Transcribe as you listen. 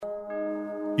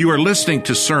You are listening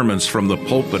to sermons from the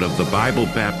pulpit of the Bible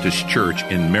Baptist Church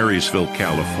in Marysville,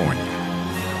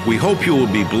 California. We hope you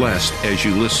will be blessed as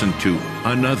you listen to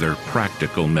another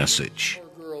practical message.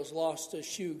 Poor girls lost a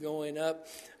shoe going up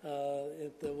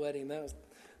at the wedding.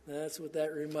 That's what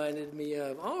that reminded me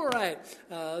of. All right,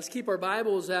 let's keep our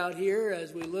Bibles out here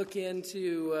as we look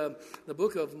into the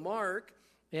book of Mark.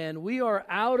 And we are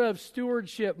out of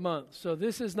Stewardship Month, so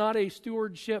this is not a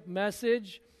stewardship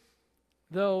message,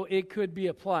 though it could be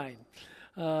applied.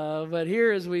 But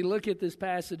here, as we look at this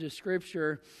passage of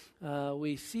Scripture,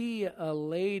 we see a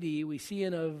lady, we see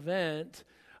an event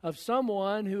of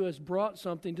someone who has brought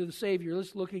something to the Savior.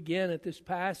 Let's look again at this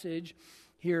passage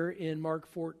here in Mark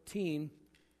 14,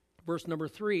 verse number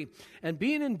 3. And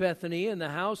being in Bethany, in the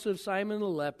house of Simon the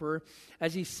leper,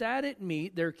 as he sat at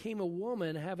meat, there came a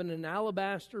woman having an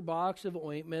alabaster box of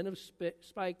ointment of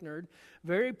spikenard,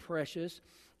 very precious,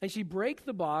 and she brake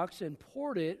the box and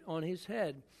poured it on his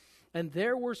head. And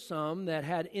there were some that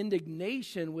had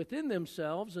indignation within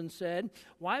themselves and said,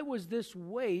 why was this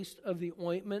waste of the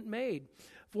ointment made?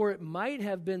 For it might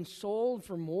have been sold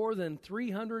for more than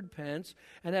 300 pence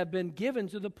and have been given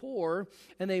to the poor.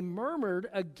 And they murmured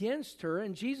against her.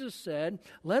 And Jesus said,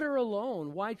 let her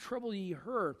alone. Why trouble ye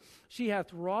her? She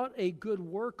hath wrought a good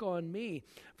work on me.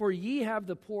 For ye have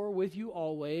the poor with you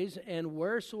always, and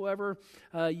whensoever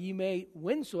ye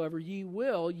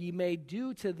will, ye may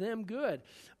do to them good.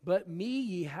 But me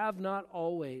ye have not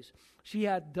always. She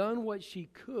hath done what she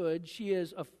could. She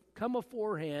is come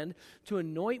aforehand to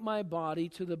anoint my body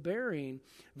to the burying.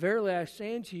 Verily I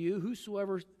say unto you,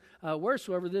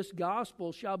 wheresoever this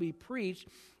gospel shall be preached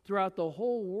throughout the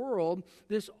whole world,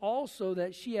 this also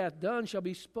that she hath done shall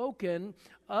be spoken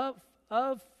of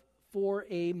for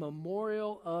a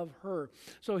memorial of her.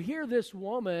 So here this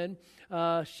woman,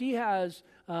 she has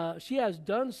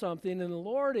done something, and the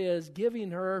Lord is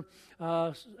giving her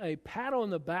a pat on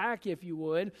the back, if you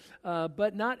would,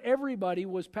 but not everybody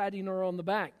was patting her on the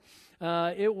back.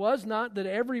 It was not that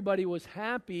everybody was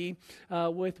happy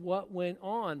with what went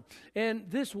on. And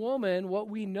this woman, what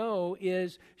we know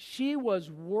is she was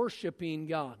worshiping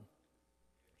God.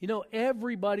 You know,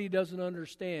 everybody doesn't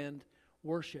understand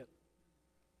worship.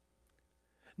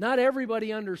 Not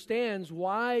everybody understands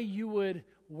why you would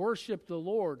worship the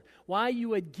Lord, why you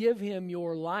would give Him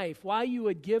your life, why you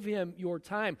would give Him your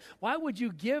time. Why would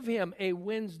you give Him a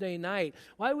Wednesday night?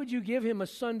 Why would you give Him a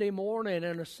Sunday morning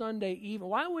and a Sunday evening?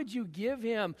 Why would you give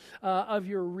Him of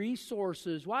your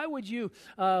resources? Why would you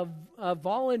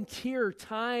volunteer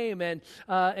time and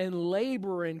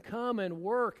labor and come and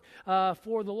work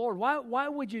for the Lord? Why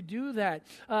would you do that?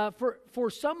 For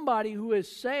somebody who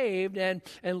is saved and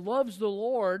loves the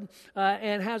Lord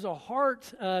and has a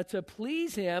heart to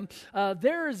please Him,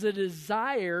 there is a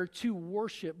desire to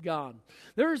worship God.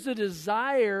 There is a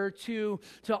desire to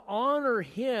honor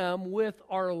Him with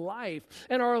our life.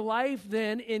 And our life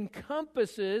then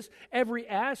encompasses every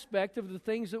aspect of the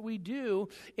things that we do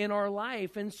in our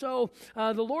life. And so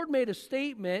the Lord made a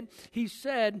statement. He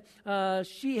said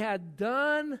she had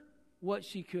done what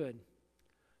she could.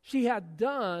 She had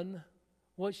done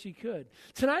what she could.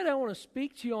 Tonight I want to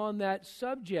speak to you on that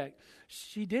subject.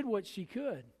 She did what she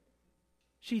could.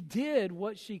 She did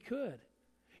what she could.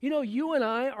 You know, you and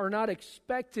I are not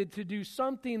expected to do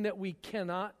something that we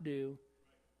cannot do,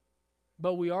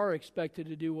 but we are expected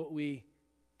to do what we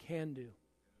can do.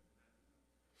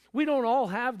 We don't all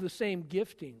have the same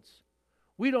giftings.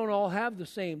 We don't all have the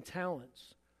same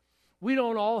talents. We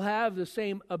don't all have the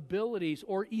same abilities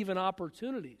or even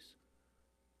opportunities.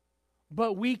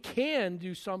 But we can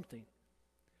do something.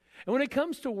 And when it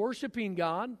comes to worshiping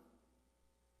God,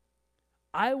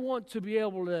 I want to be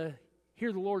able to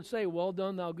hear the Lord say, well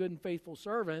done, thou good and faithful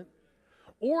servant,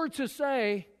 or to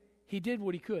say, He did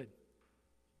what He could.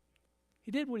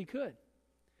 He did what He could.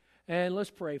 And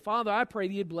let's pray. Father, I pray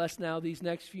that You'd bless now these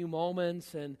next few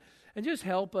moments and just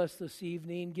help us this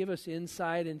evening, give us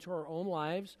insight into our own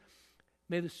lives.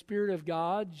 May the Spirit of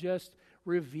God just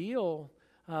reveal,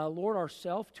 Lord,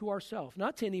 ourself to ourselves,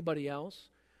 not to anybody else,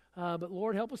 but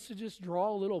Lord, help us to just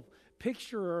draw a little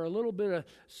picture or a little bit of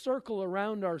circle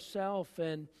around ourselves,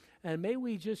 and may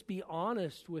we just be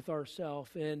honest with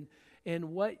ourselves and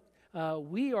what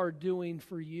we are doing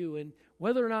for You, and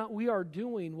whether or not we are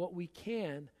doing what we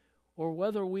can, or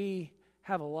whether we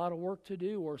have a lot of work to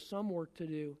do or some work to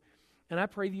do. And I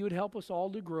pray that You would help us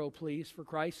all to grow, please, for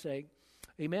Christ's sake.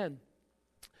 Amen.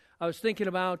 I was thinking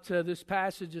about this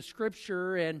passage of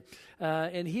Scripture,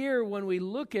 and here when we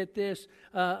look at this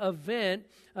event,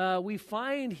 we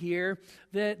find here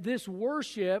that this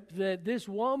worship that this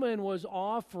woman was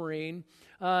offering,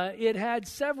 it had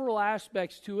several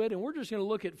aspects to it, and we're just going to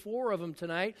look at 4 of them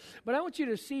tonight. But I want you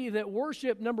to see that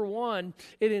worship, number 1,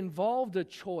 it involved a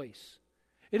choice.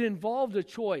 It involved a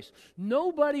choice.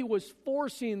 Nobody was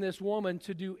forcing this woman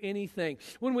to do anything.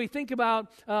 When we think about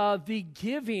the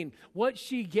giving, what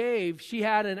she gave, she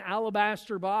had an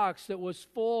alabaster box that was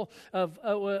full of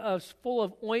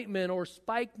ointment or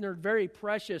spikenard, very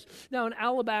precious. Now, an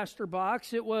alabaster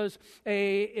box, it was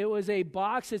a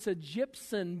box. It's a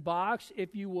gypsum box,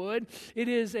 if you would. It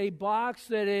is a box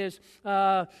that is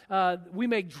we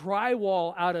make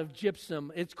drywall out of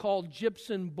gypsum. It's called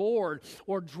gypsum board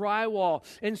or drywall.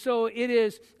 And so it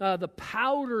is the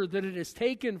powder that it is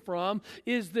taken from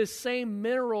is this same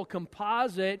mineral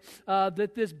composite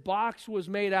that this box was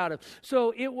made out of.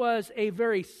 So it was a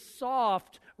very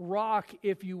soft rock,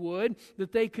 if you would,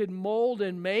 that they could mold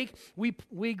and make.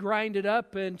 We grind it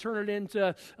up and turn it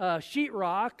into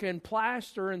sheetrock and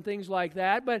plaster and things like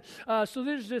that. But so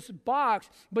there's this box,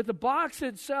 but the box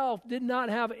itself did not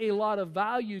have a lot of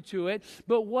value to it.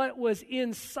 But what was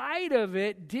inside of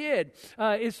it did.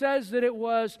 It says that it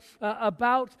was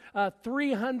about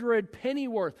 300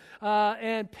 pennyworth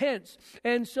and pence,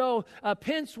 and so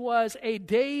pence was a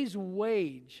day's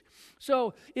wage.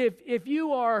 So if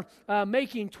you are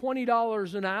making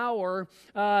 $20 an hour,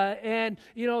 and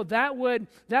you know that would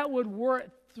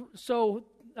work.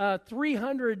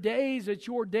 300 days at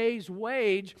your day's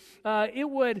wage, it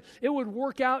would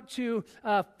work out to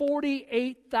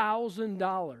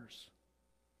 $48,000.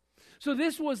 So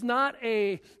this was not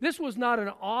an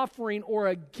offering or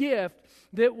a gift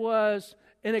that was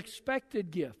an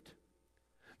expected gift.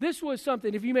 This was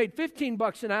something, if you made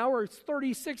 $15 an hour, it's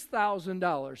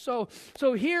 $36,000.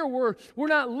 So here we're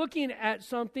not looking at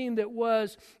something that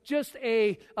was just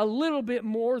a little bit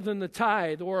more than the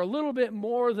tithe or a little bit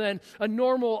more than a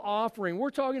normal offering. We're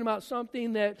talking about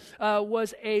something that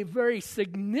was a very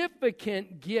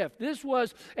significant gift. This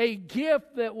was a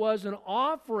gift that was an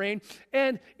offering,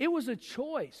 and it was a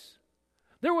choice.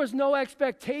 There was no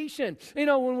expectation. You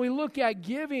know, when we look at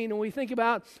giving and we think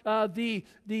about the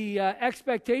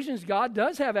expectations, God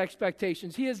does have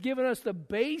expectations. He has given us the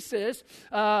basis,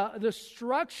 the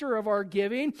structure of our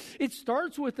giving. It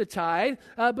starts with the tithe,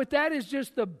 but that is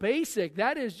just the basic.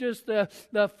 That is just the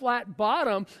flat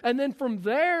bottom. And then from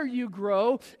there you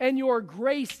grow, and your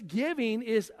grace giving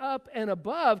is up and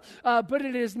above. But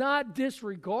it is not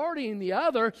disregarding the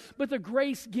other, but the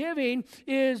grace giving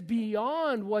is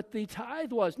beyond what the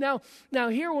tithe was. Now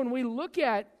here when we look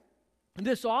at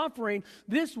this offering,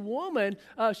 this woman,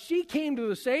 she came to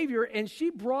the Savior and she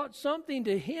brought something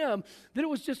to Him that it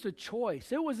was just a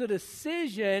choice. It was a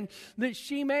decision that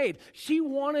she made. She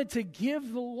wanted to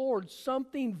give the Lord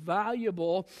something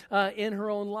valuable in her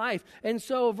own life. And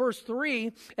so verse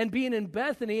 3, and being in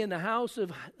Bethany in the house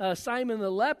of Simon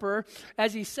the leper,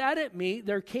 as he sat at meat,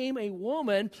 there came a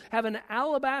woman having an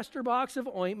alabaster box of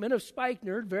ointment of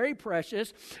spikenard, very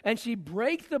precious, and she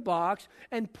brake the box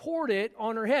and poured it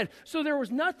on her head. So there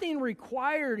was nothing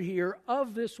required here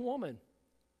of this woman.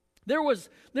 There was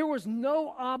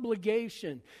no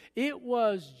obligation. It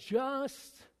was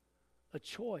just a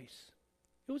choice.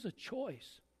 It was a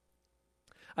choice.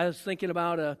 I was thinking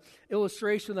about an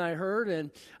illustration that I heard, and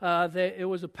that it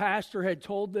was a pastor had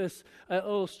told this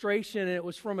illustration, and it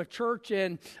was from a church,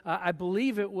 and I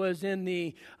believe it was in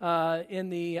the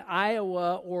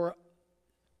Iowa or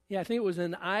I think it was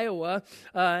in Iowa,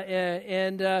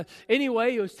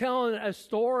 anyway, he was telling a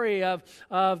story of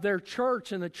their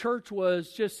church, and the church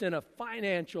was just in a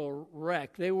financial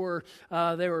wreck. They were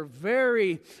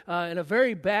very in a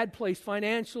very bad place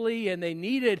financially, and they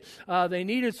needed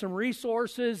some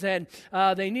resources, and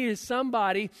they needed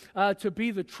somebody to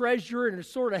be the treasurer and to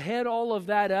sort of head all of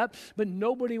that up. But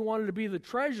nobody wanted to be the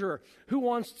treasurer. Who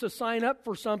wants to sign up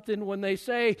for something when they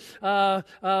say,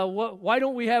 "Why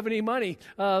don't we have any money?"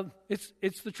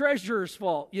 It's the treasurer's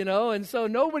fault, you know, and so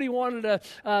nobody wanted to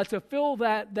fill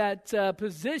that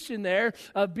position there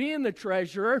of being the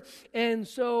treasurer, and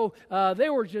so they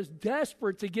were just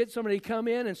desperate to get somebody to come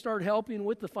in and start helping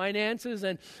with the finances.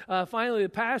 And finally, the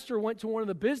pastor went to one of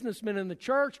the businessmen in the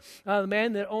church, the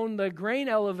man that owned the grain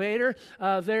elevator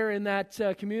there in that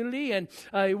community, and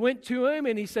he went to him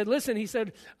and he said, "Listen," he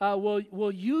said,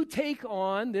 "will you take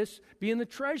on this being the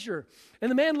treasurer?" And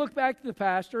the man looked back to the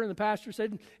pastor, and the pastor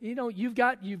said, you've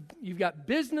got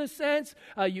business sense.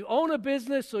 You own a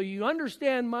business, so you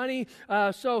understand money.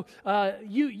 So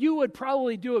you would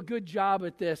probably do a good job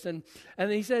at this. And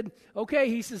he said, okay.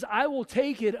 He says, I will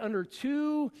take it under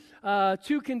two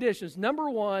conditions. Number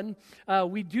one,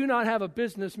 we do not have a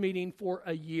business meeting for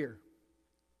a year.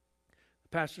 The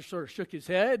pastor sort of shook his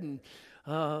head and,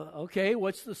 okay,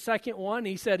 what's the second one?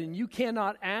 He said, and you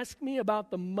cannot ask me about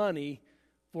the money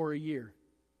for a year.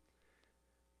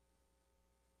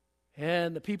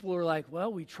 And the people were like,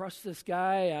 well, we trust this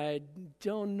guy. I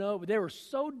don't know. But they were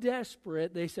so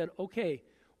desperate, they said, okay,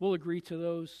 we'll agree to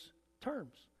those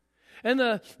terms. And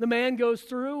the man goes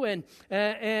through,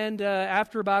 and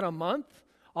after about a month,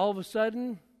 all of a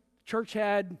sudden, church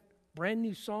had brand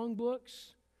new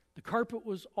songbooks. The carpet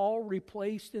was all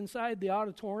replaced inside the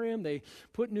auditorium. They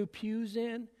put new pews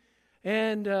in.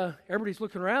 And everybody's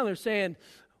looking around. They're saying,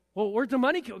 well, where'd the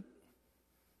money go?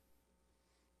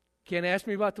 Can't ask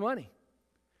me about the money.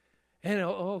 And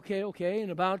okay. And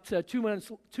about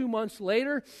 2 months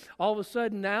later, all of a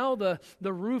sudden now the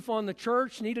roof on the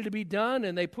church needed to be done,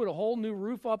 and they put a whole new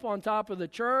roof up on top of the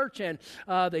church, and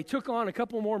they took on a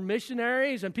couple more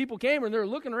missionaries, and people came and they're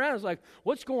looking around. It's like,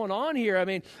 what's going on here? I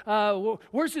mean,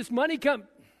 where's this money come?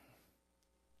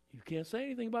 You can't say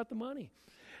anything about the money.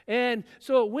 And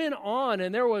so it went on,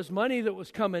 and there was money that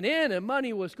was coming in, and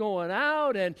money was going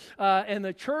out, and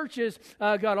the churches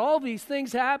got all these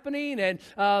things happening, and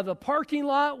the parking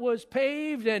lot was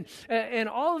paved, and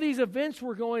all of these events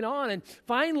were going on, and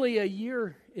finally a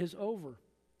year is over.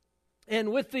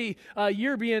 And with the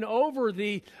year being over,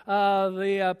 the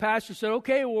pastor said,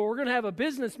 okay, well, we're going to have a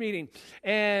business meeting.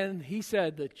 And he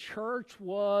said the church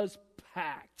was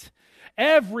packed.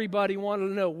 Everybody wanted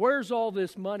to know, where's all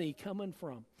this money coming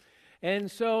from?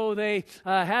 And so they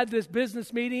had this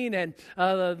business meeting, and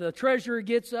the treasurer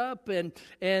gets up,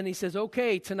 and he says,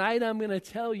 okay, tonight I'm going to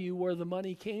tell you where the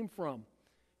money came from.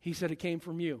 He said, it came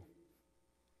from you.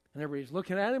 And everybody's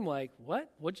looking at him like,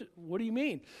 what? What do you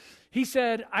mean? He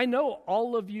said, I know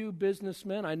all of you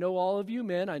businessmen. I know all of you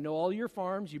men. I know all your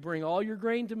farms. You bring all your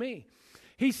grain to me.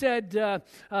 He said,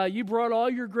 you brought all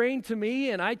your grain to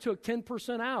me, and I took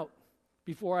 10% out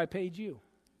before I paid you.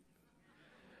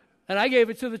 And I gave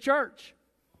it to the church.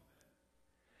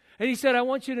 And he said, I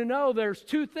want you to know there's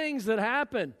two things that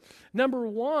happen. Number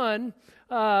one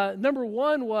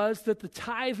was that the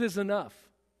tithe is enough.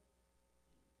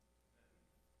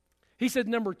 He said,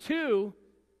 number two,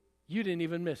 you didn't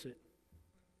even miss it.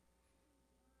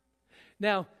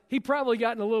 Now, he probably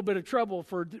got in a little bit of trouble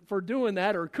for doing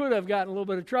that, or could have gotten a little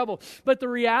bit of trouble. But the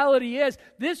reality is,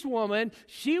 this woman,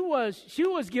 she was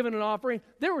given an offering.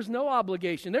 There was no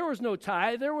obligation. There was no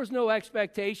tithe. There was no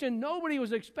expectation. Nobody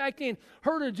was expecting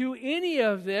her to do any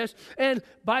of this. And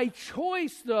by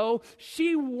choice, though,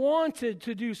 she wanted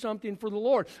to do something for the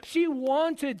Lord. She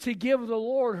wanted to give the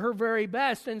Lord her very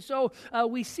best. And so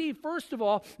we see, first of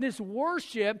all, this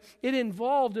worship, it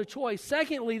involved a choice.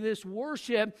 Secondly, this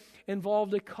worship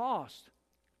involved a cost.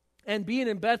 And being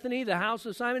in Bethany, the house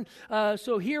of Simon,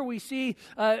 so here we see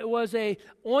it was a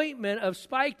ointment of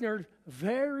spikenard,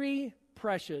 very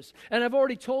precious. And I've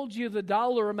already told you the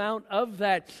dollar amount of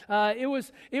that. It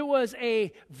was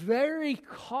a very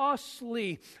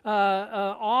costly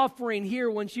offering here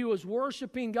when she was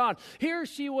worshiping God. Here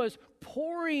she was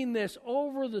pouring this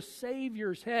over the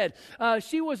Savior's head.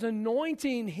 She was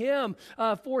anointing him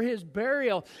for his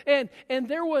burial. And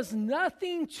there was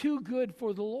nothing too good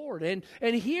for the Lord.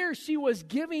 And here she was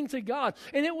giving to God.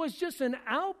 And it was just an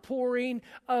outpouring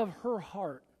of her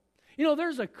heart. You know,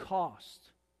 there's a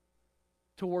cost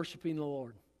to worshiping the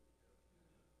Lord.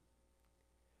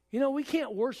 You know, we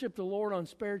can't worship the Lord on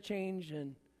spare change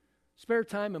and spare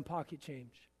time and pocket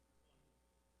change.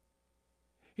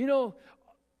 You know,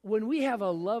 when we have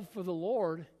a love for the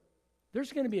Lord,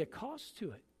 there's going to be a cost to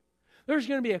it. There's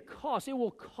going to be a cost. It will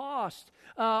cost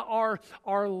our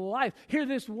life. Here,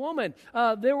 this woman,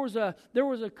 there was a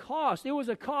cost. It was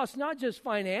a cost not just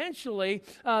financially.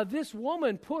 This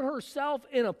woman put herself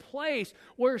in a place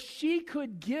where she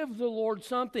could give the Lord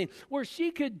something, where she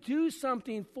could do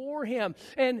something for him.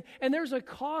 And there's a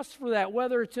cost for that,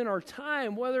 whether it's in our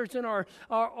time, whether it's in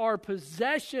our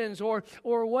possessions, or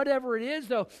whatever it is,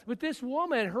 though. With this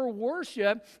woman, her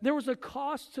worship, there was a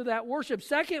cost to that worship.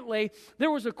 Secondly, there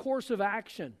was a course of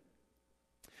action.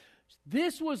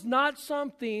 This was not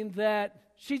something that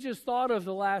she just thought of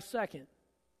the last second.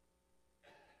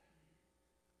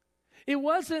 It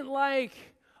wasn't like,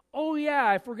 oh yeah,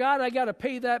 I forgot I got to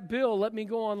pay that bill. Let me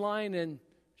go online and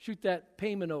shoot that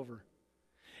payment over.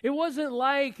 It wasn't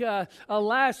like a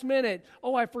last minute,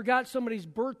 oh, I forgot somebody's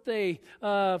birthday,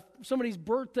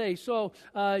 so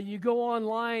you go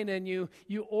online and you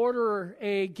order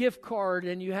a gift card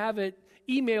and you have it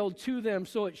emailed to them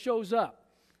so it shows up.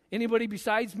 Anybody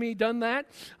besides me done that?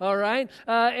 All right.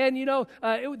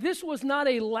 This was not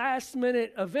a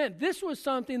last-minute event. This was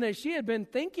something that she had been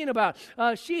thinking about.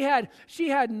 She had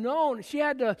known. She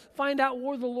had to find out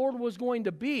where the Lord was going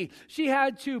to be. She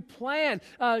had to plan.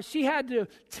 She had to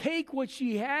take what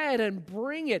she had and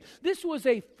bring it. This was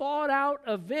a thought-out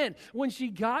event. When she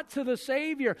got to the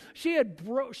Savior,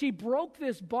 she broke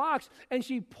this box and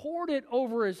she poured it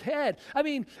over his head. I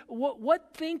mean, what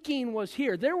thinking was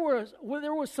here? There was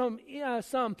some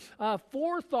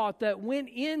forethought that went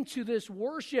into this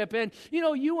worship. And,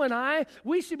 you and I,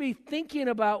 we should be thinking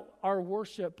about our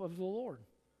worship of the Lord.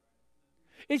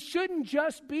 It shouldn't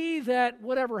just be that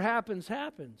whatever happens,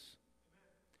 happens.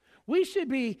 We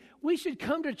should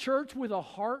come to church with a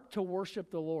heart to worship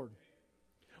the Lord.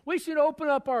 We should open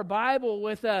up our Bible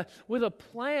with a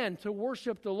plan to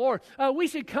worship the Lord. We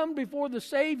should come before the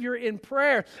Savior in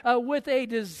prayer with a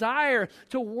desire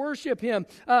to worship Him.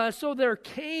 So there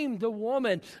came the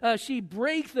woman. She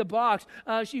broke the box.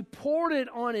 She poured it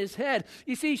on his head.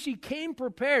 You see, she came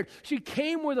prepared. She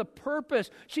came with a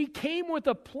purpose. She came with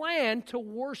a plan to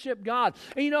worship God.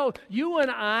 And you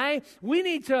and I, we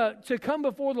need to come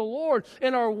before the Lord,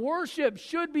 and our worship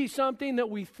should be something that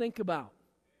we think about.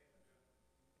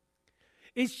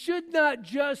 It should not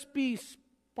just be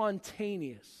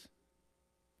spontaneous.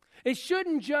 It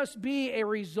shouldn't just be a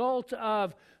result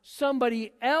of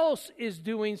somebody else is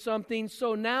doing something,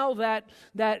 so now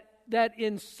that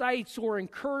incites or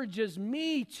encourages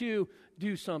me to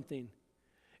do something.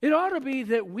 It ought to be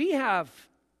that we have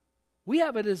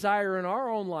a desire in our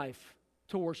own life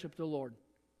to worship the Lord.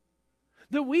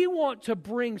 That we want to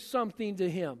bring something to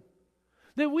Him.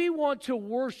 That we want to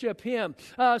worship Him.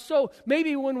 So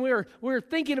maybe when we're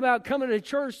thinking about coming to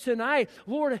church tonight,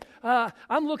 Lord,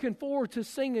 I'm looking forward to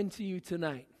singing to You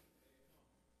tonight.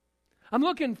 I'm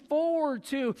looking forward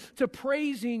to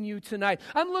praising You tonight.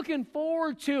 I'm looking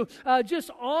forward to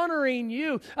just honoring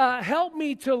You. Help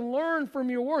me to learn from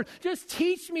Your Word. Just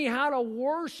teach me how to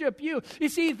worship You. You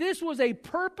see, this was a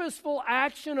purposeful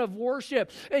action of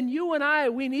worship. And you and I,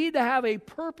 we need to have a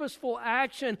purposeful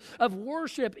action of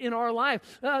worship in our life.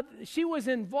 She was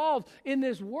involved in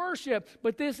this worship,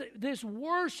 but this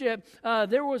worship,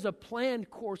 there was a planned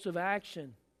course of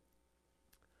action.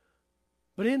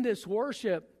 But in this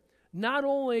worship, not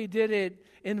only did it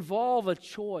involve a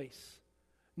choice,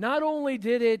 not only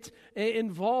did it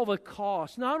involve a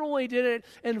cost, not only did it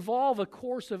involve a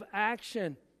course of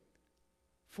action,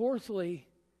 fourthly,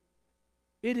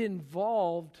 it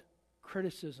involved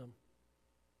criticism.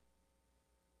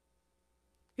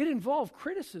 It involved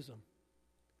criticism.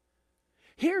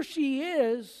 Here she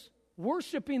is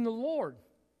worshiping the Lord.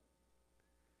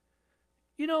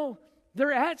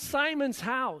 They're at Simon's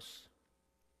house.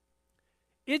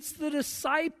 It's the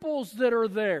disciples that are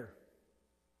there.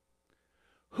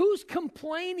 Who's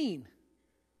complaining?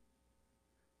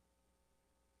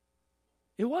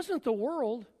 It wasn't the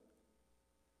world.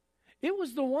 It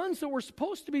was the ones that were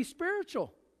supposed to be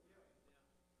spiritual.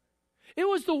 It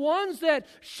was the ones that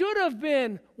should have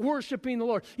been worshiping the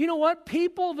Lord. You know what?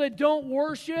 People that don't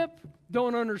worship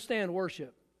don't understand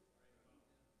worship.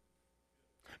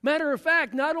 Matter of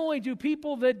fact, not only do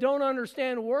people that don't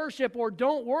understand worship or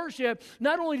don't worship,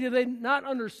 not only do they not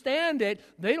understand it,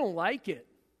 they don't like it.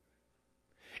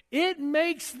 It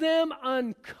makes them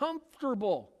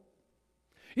uncomfortable.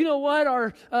 You know what?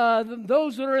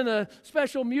 Those that are in the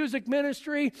special music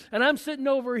ministry, and I'm sitting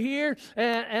over here,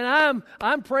 and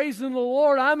I'm praising the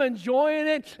Lord. I'm enjoying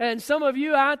it, and some of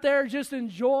you out there just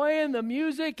enjoying the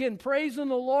music and praising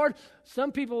the Lord.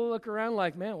 Some people look around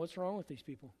like, man, what's wrong with these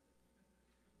people?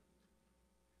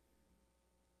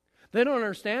 They don't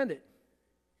understand it.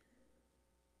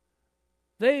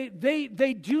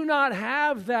 They do not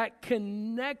have that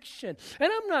connection. And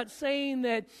I'm not saying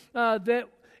that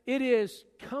it is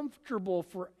comfortable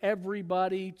for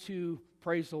everybody to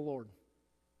praise the Lord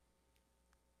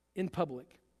in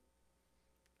public.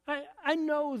 I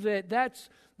know that's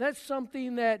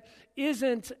something that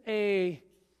isn't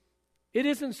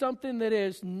something that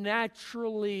is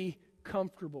naturally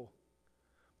comfortable.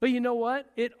 But you know what?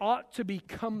 It ought to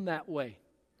become that way.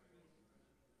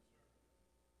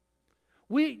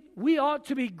 we ought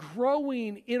to be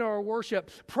growing in our worship.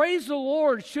 Praise the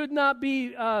Lord should not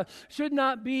be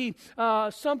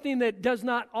something that does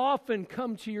not often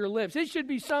come to your lips. It should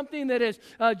be something that is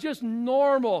just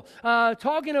normal.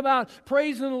 Talking about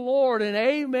praising the Lord and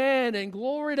amen and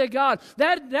glory to God.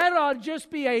 That ought to just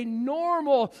be a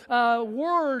normal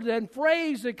word and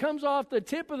phrase that comes off the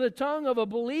tip of the tongue of a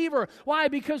believer. Why?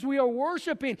 Because we are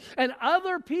worshiping. And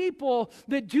other people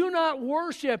that do not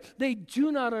worship, they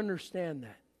do not understand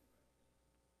that.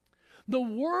 The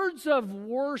words of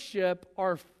worship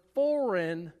are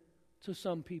foreign to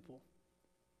some people.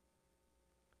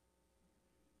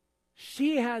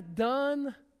 She had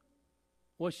done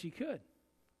what she could.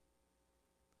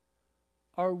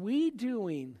 Are we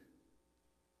doing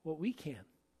what we can?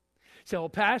 So,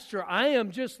 Pastor, I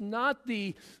am just not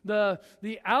the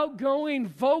outgoing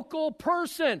vocal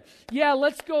person. Yeah,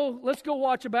 let's go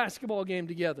watch a basketball game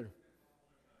together.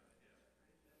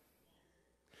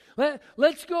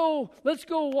 Let's go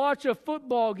watch a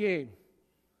football game.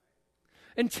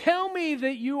 And tell me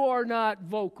that you are not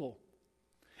vocal.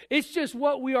 It's just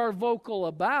what we are vocal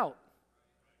about.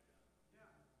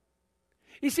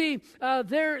 You see,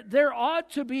 there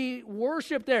ought to be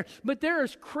worship there, but there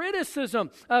is criticism.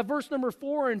 Verse number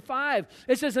 4 and 5,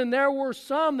 it says, and there were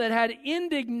some that had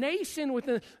indignation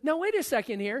within. Now, wait a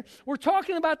second here. We're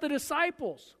talking about the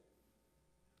disciples.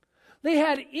 They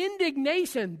had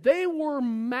indignation. They were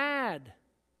mad.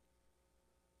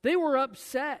 They were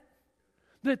upset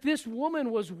that this woman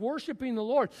was worshiping the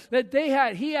Lord, that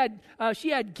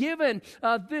she had given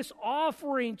this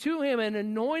offering to him and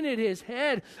anointed his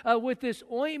head with this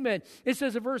ointment. It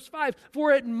says in verse 5,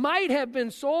 for it might have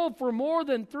been sold for more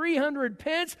than 300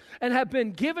 pence and have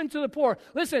been given to the poor.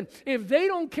 Listen, if they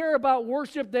don't care about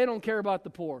worship, they don't care about the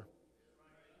poor.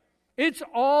 It's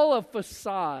all a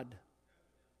facade.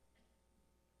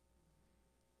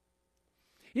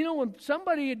 You know, when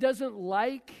somebody doesn't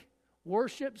like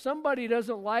worship, somebody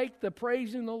doesn't like the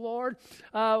praising the Lord,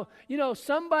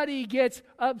 somebody gets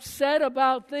upset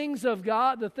about things of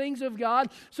God, the things of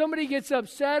God. Somebody gets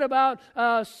upset about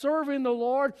serving the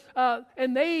Lord,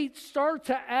 and they start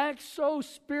to act so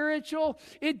spiritual.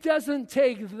 It doesn't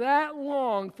take that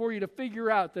long for you to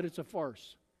figure out that it's a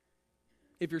farce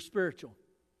if you're spiritual.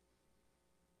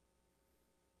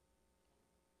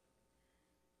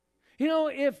 You know,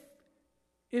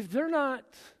 if they're not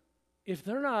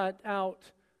out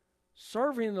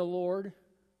serving the Lord,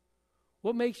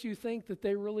 what makes you think that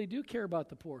they really do care about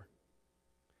the poor?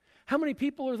 How many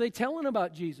people are they telling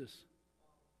about Jesus?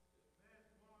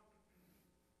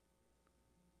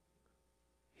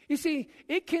 You see,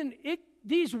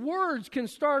 these words can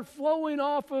start flowing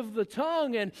off of the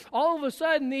tongue, and all of a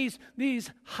sudden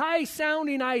these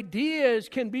high-sounding ideas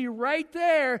can be right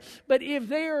there, but if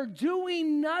they are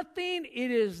doing nothing,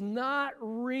 it is not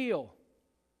real.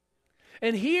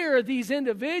 And here, these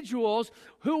individuals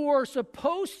who were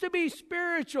supposed to be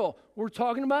spiritual, we're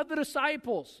talking about the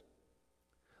disciples.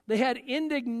 They had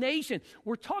indignation.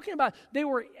 We're talking about they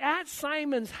were at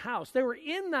Simon's house. They were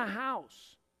in the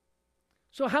house.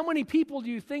 So how many people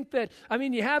do you think that,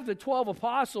 you have the 12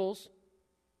 apostles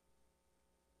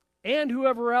and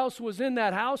whoever else was in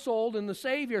that household and the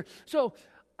Savior. So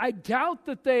I doubt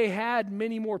that they had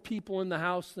many more people in the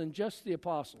house than just the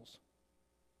apostles.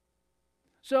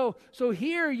 So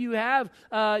here you have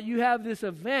this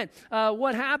event.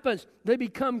 What happens? They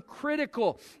become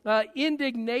critical,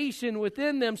 indignation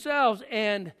within themselves,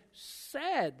 and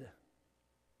said,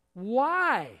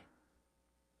 "Why?"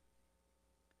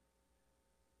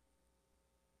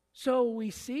 So we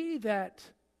see that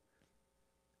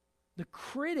the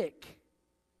critic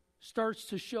starts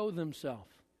to show themselves.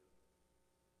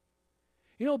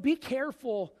 Be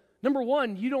careful. Number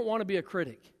one, you don't want to be a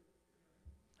critic.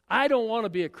 I don't want to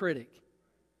be a critic.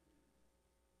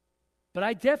 But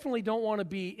I definitely don't want to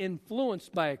be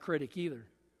influenced by a critic either.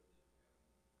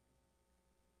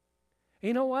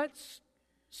 You know what?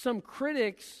 Some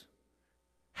critics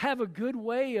have a good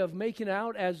way of making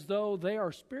out as though they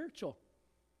are spiritual.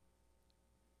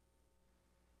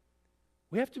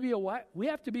 We have to be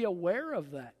aware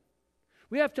of that.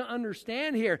 We have to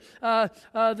understand here.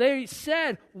 They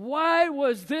said, why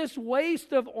was this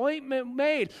waste of ointment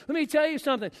made? Let me tell you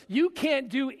something. You can't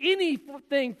do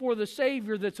anything for the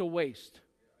Savior that's a waste.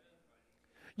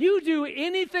 You do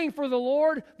anything for the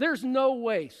Lord, there's no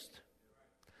waste.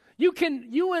 You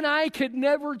and I could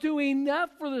never do enough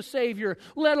for the Savior,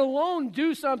 let alone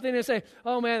do something and say,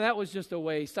 oh man, that was just a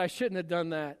waste. I shouldn't have done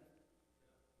that.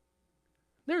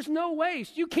 There's no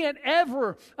waste. You can't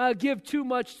ever give too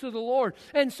much to the Lord.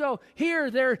 And so here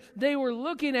they were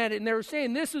looking at it and they were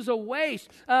saying this is a waste.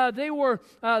 The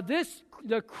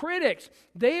critics,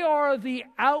 they are the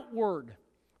outward.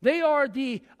 They are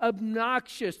the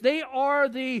obnoxious. They are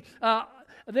the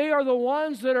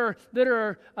ones that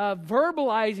are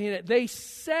verbalizing it.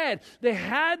 They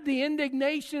had the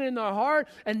indignation in their heart,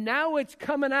 and now it's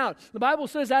coming out. The Bible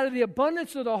says, "Out of the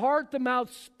abundance of the heart, the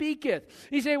mouth speaketh."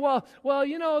 You say, "Well,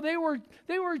 they were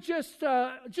just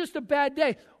a bad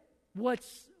day."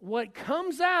 What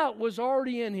comes out was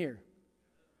already in here.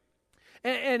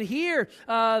 And here,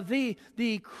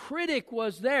 the critic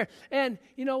was there. And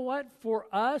you know what? For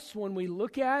us, when we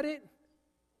look at it,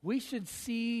 we should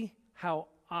see how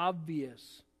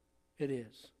obvious it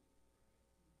is.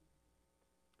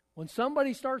 When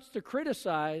somebody starts to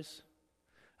criticize,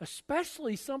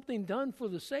 especially something done for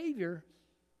the Savior,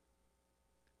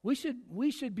 we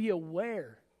should be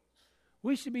aware.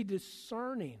 We should be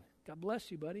discerning. God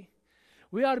bless you, buddy.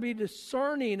 We ought to be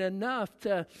discerning enough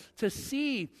to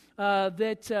see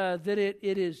that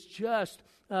it is just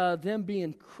them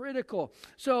being critical.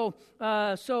 So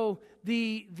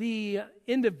the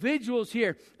individuals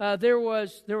here, there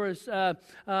was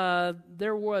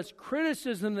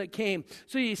criticism that came.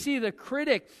 So you see the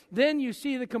critic, then you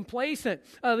see the complacent.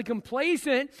 The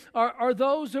complacent are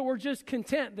those that were just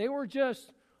content. They were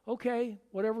just, okay,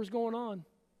 whatever's going on.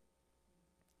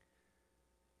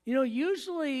 You know,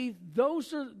 usually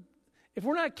if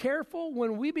we're not careful,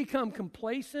 when we become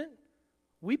complacent,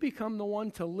 we become the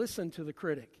one to listen to the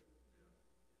critic.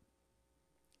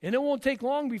 And it won't take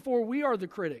long before we are the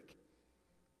critic.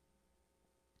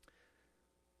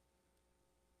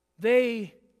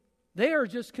 They are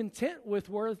just content with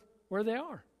where they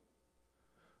are.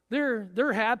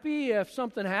 They're happy if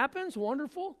something happens,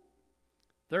 wonderful.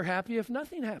 They're happy if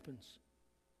nothing happens.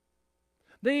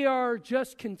 They are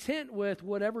just content with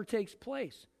whatever takes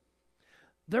place.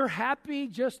 They're happy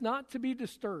just not to be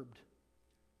disturbed.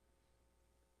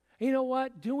 You know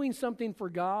what? Doing something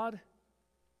for God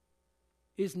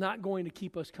is not going to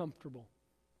keep us comfortable.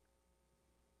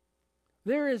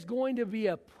 There is going to be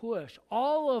a push.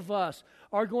 All of us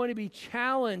are going to be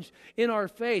challenged in our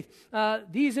faith.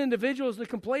 These individuals, the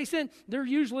complacent, they're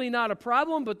usually not a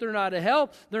problem, but they're not a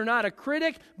help. They're not a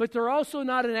critic, but they're also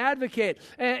not an advocate.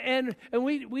 And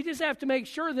we just have to make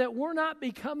sure that we're not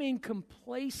becoming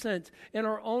complacent in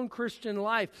our own Christian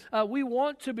life. We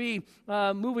want to be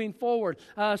moving forward.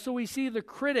 So we see the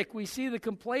critic, we see the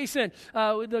complacent,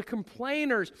 the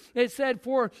complainers. It said,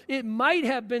 "For it might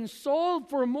have been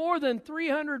sold for more than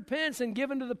 300 pence and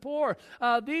given to the poor."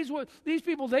 These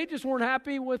people, they just weren't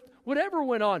happy with whatever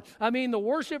went on. I mean, the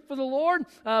worship for the Lord,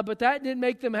 but that didn't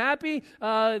make them happy.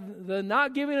 The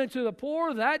not giving it to the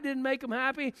poor, that didn't make them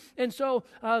happy. And so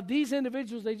these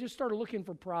individuals, they just started looking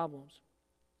for problems.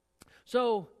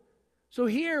 So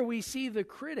here we see the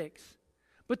critics.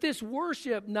 But this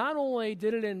worship, not only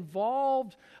did it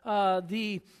involve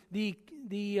it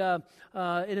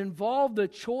involved the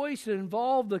choice, it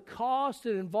involved the cost,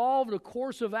 it involved a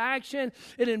course of action,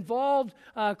 it involved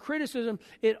criticism,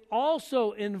 it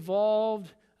also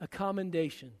involved a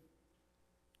commendation.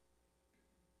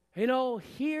 You know,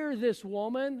 here this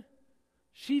woman,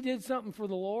 she did something for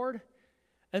the Lord,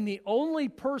 and the only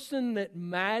person that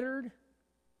mattered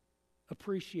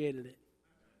appreciated it.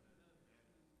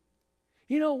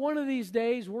 You know, one of these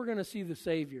days, we're going to see the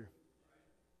Savior.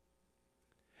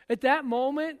 At that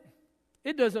moment,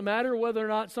 it doesn't matter whether or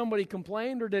not somebody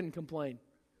complained or didn't complain.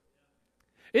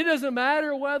 It doesn't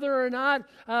matter whether or not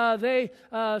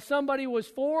somebody was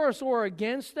for us or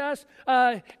against us.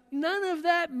 None of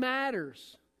that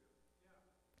matters.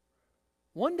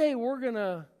 One day we're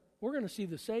gonna see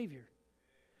the Savior.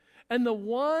 And the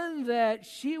one that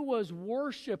she was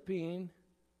worshiping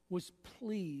was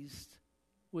pleased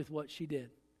with what she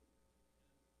did.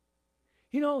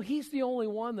 You know, He's the only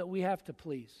one that we have to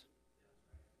please.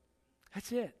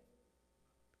 That's it.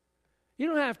 You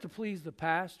don't have to please the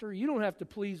pastor. You don't have to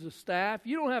please the staff.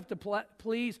 You don't have to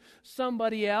please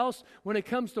somebody else when it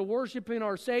comes to worshiping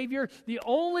our Savior. The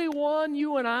only one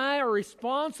you and I are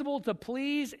responsible to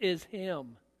please is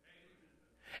Him.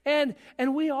 And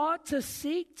we ought to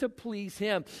seek to please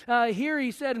Him. Here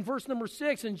he said in verse number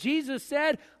 6, and Jesus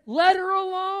said, "Let her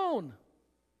alone."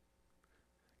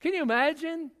 Can you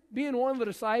imagine being one of the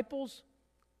disciples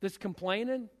that's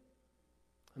complaining?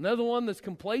 Another one that's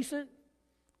complacent?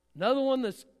 Another one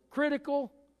that's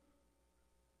critical?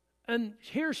 And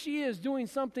here she is doing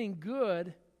something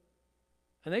good,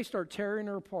 and they start tearing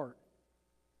her apart.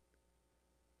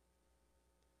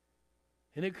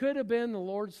 And it could have been the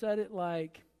Lord said it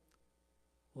like,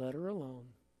 "Let her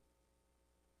alone.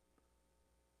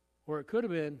 Or it could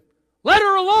have been, let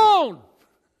her alone.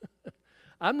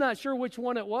 I'm not sure which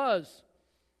one it was.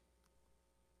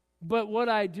 But what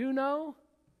I do know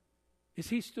is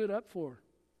he stood up for her.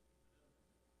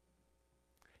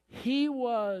 He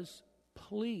was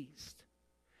pleased.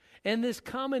 And this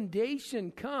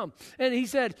commendation come. And he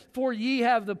said, for ye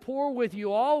have the poor with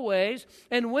you always,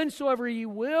 and whensoever ye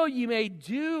will, ye may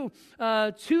do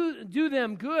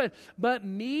them good. But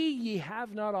me ye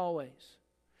have not always.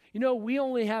 You know, we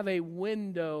only have a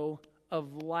window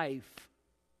of life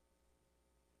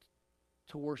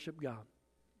to worship God.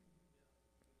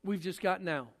 We've just got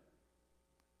now.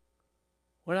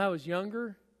 When I was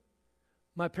younger,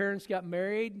 my parents got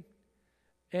married,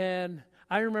 and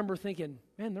I remember thinking,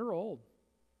 man, they're old.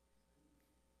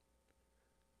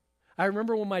 I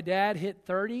remember when my dad hit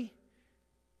 30,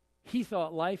 he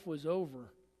thought life was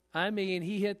over. I mean,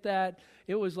 he hit that,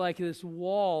 it was like this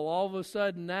wall. All of a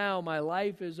sudden now my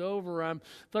life is over. I'm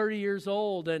 30 years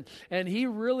old. And he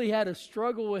really had a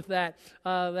struggle with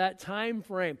that time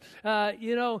frame.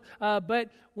 But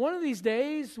one of these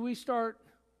days we start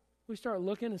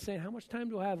looking and saying, how much time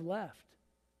do I have left?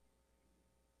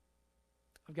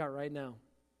 I've got right now.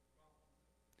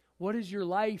 What is your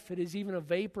life? It is even a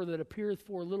vapor that appeareth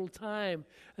for a little time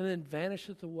and then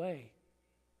vanisheth away.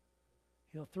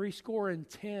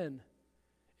 70,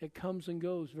 it comes and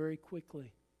goes very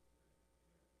quickly.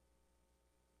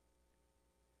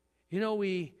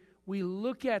 We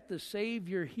look at the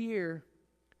Savior here,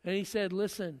 and he said,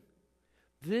 listen,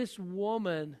 this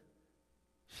woman,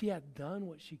 she had done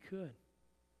what she could.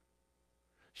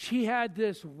 She had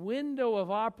this window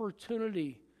of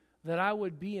opportunity that I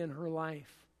would be in her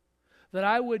life, that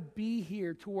I would be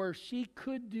here to where she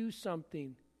could do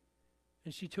something,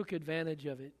 and she took advantage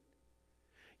of it.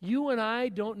 You and I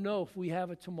don't know if we have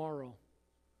a tomorrow.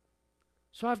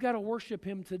 So I've got to worship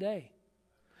him today.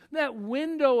 That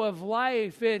window of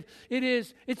life,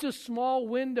 it's a small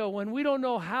window, and we don't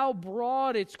know how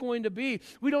broad it's going to be.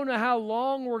 We don't know how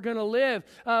long we're going to live.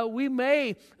 We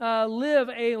may live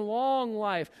a long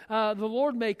life. The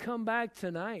Lord may come back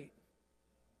tonight.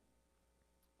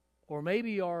 Or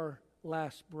maybe our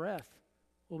last breath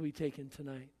will be taken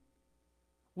tonight.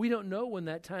 We don't know when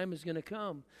that time is going to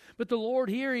come. But the Lord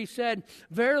here, he said,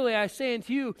 verily I say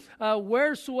unto you,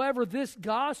 wheresoever this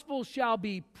gospel shall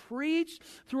be preached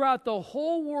throughout the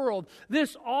whole world,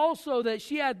 this also that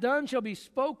she hath done shall be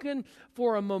spoken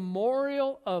for a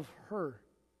memorial of her.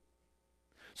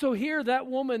 So here that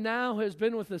woman now has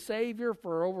been with the Savior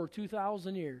for over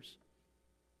 2,000 years.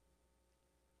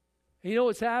 And you know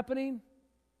what's happening?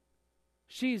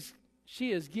 She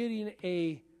is getting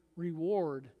a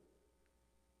reward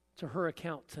to her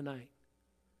account tonight.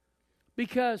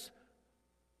 Because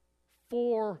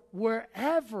for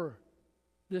wherever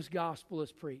this gospel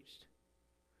is preached,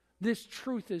 this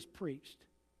truth is preached,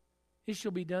 it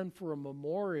shall be done for a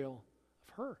memorial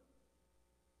of her.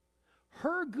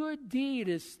 Her good deed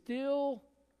is still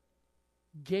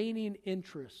gaining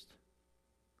interest.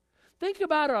 Think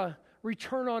about a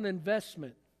return on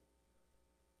investment.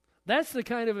 That's the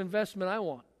kind of investment I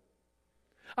want.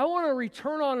 I want a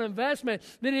return on investment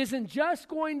that isn't just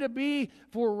going to be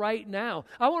for right now.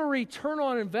 I want a return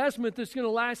on investment that's going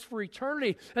to last for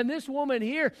eternity. And this woman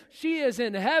here, she is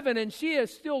in heaven and she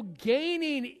is still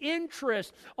gaining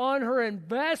interest on her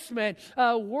investment,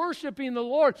 worshiping the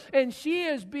Lord. And she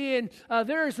is being,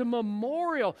 there is a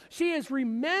memorial. She is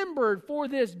remembered for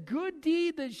this good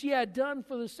deed that she had done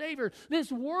for the Savior,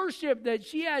 this worship that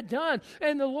she had done.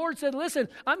 And the Lord said, listen,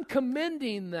 I'm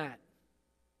commending that.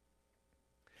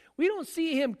 We don't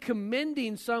see him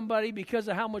commending somebody because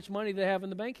of how much money they have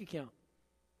in the bank account.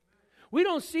 We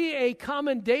don't see a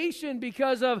commendation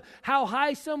because of how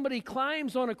high somebody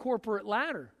climbs on a corporate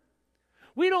ladder.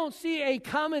 We don't see a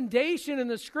commendation in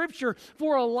the Scripture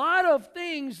for a lot of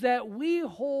things that we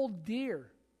hold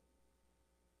dear.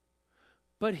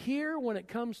 But here, when it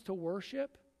comes to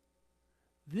worship,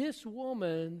 this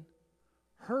woman,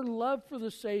 her love for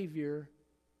the Savior,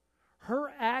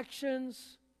 her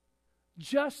actions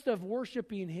just of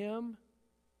worshiping him,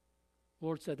 the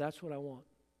Lord said, that's what I want.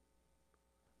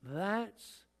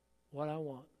 That's what I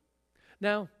want.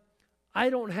 Now, I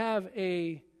don't have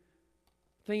a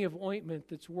thing of ointment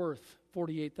that's worth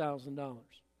 $48,000.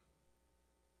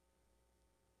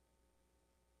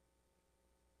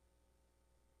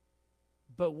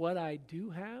 But what I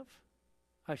do have,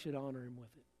 I should honor him with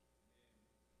it.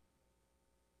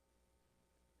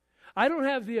 I don't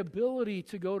have the ability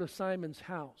to go to Simon's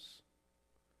house.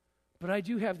 But I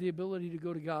do have the ability to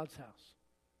go to God's house.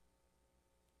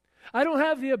 I don't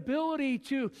have the ability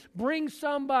to bring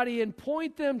somebody and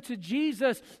point them to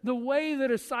Jesus the way the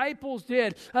disciples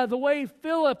did, the way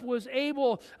Philip was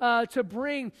able to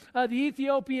bring the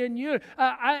Ethiopian eunuch.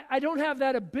 I don't have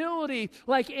that ability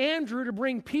like Andrew to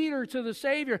bring Peter to the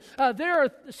Savior. There are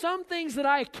some things that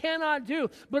I cannot do,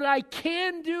 but I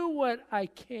can do what I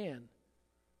can.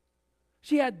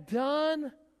 She had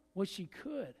done what she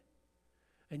could.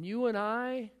 And you and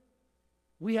I,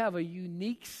 we have a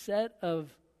unique set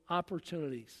of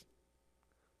opportunities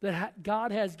that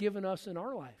God has given us in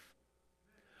our life.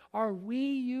 Are we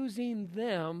using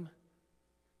them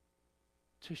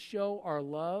to show our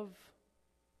love,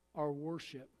 our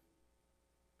worship?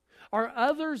 Are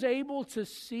others able to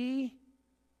see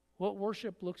what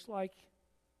worship looks like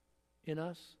in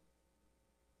us?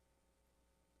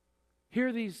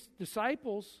 Here, these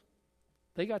disciples,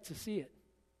 they got to see it.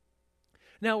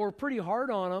 Now, we're pretty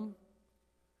hard on them,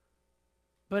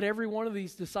 but every one of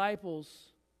these disciples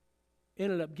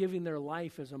ended up giving their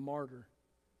life as a martyr.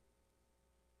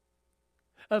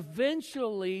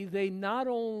 Eventually, they not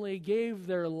only gave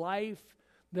their life,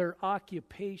 their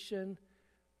occupation,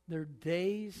 their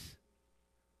days,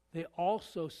 they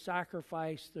also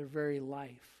sacrificed their very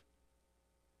life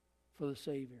for the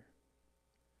Savior.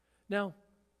 Now,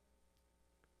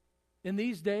 in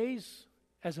these days,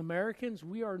 as Americans,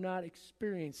 we are not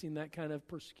experiencing that kind of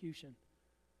persecution.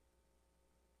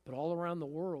 But all around the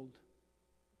world,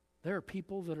 there are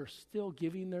people that are still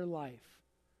giving their life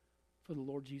for the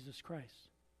Lord Jesus Christ.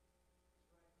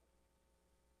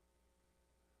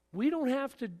 We don't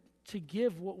have to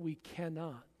give what we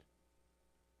cannot.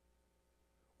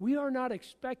 We are not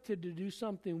expected to do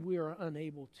something we are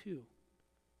unable to.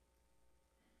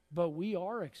 But we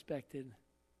are expected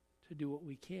to do what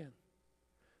we can.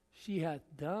 She hath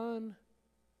done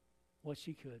what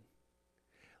she could.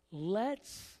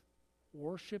 Let's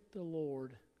worship the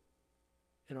Lord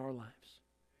in our lives.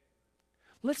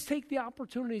 Let's take the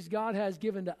opportunities God has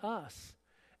given to us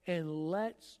and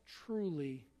let's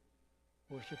truly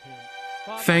worship Him.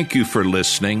 Thank you for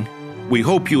listening. We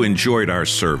hope you enjoyed our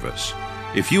service.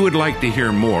 If you would like to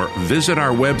hear more, visit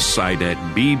our website at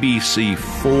bbc4me.org.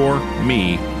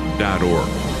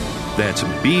 That's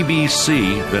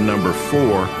bbc, the number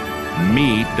 4,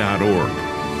 me.org.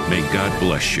 May God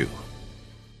bless you.